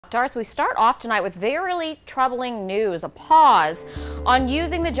Pop-Tarts. We start off tonight with very troubling news, a pause on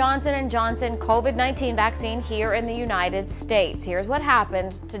using the Johnson & Johnson COVID-19 vaccine here in the United States. Here's what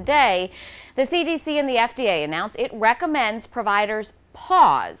happened today. The CDC and the FDA announced it recommends providers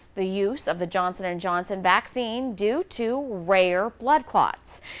pause the use of the Johnson & Johnson vaccine due to rare blood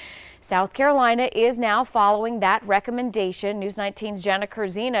clots. South Carolina is now following that recommendation. News 19's Jenna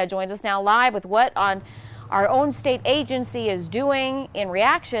Kurzina joins us now live with what our own state agency is doing in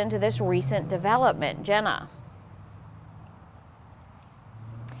reaction to this recent development. Jenna.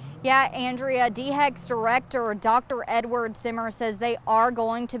 Yeah, Andrea, DHEC's director, Dr. Edward Simmer, says they are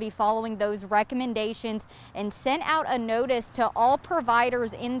going to be following those recommendations and sent out a notice to all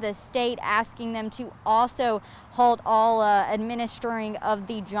providers in the state asking them to also halt all administering of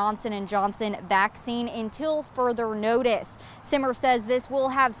the Johnson & Johnson vaccine until further notice. Simmer says this will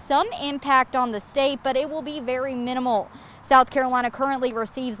have some impact on the state, but it will be very minimal. South Carolina currently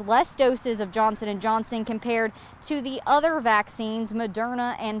receives less doses of Johnson & Johnson compared to the other vaccines,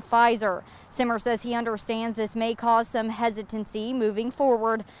 Moderna and Pfizer. Simmer says he understands this may cause some hesitancy moving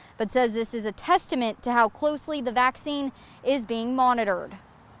forward, but says this is a testament to how closely the vaccine is being monitored.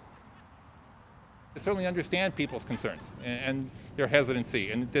 I certainly understand people's concerns and their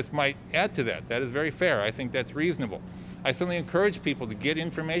hesitancy, and this might add to that. That is very fair. I think that's reasonable. I certainly encourage people to get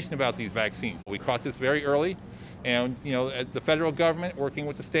information about these vaccines. We caught this very early, and the federal government, working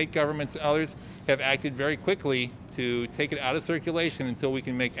with the state governments and others, have acted very quickly to take it out of circulation until we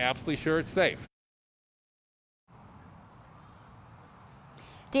can make absolutely sure it's safe.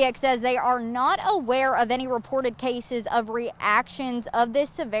 DHEC says they are not aware of any reported cases of reactions of this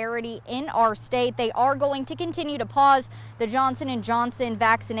severity in our state. They are going to continue to pause the Johnson & Johnson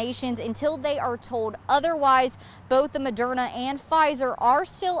vaccinations until they are told otherwise. Both the Moderna and Pfizer are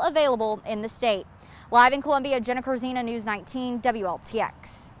still available in the state. Live in Columbia, Jenna Kurzina, News 19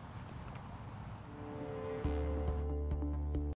 WLTX.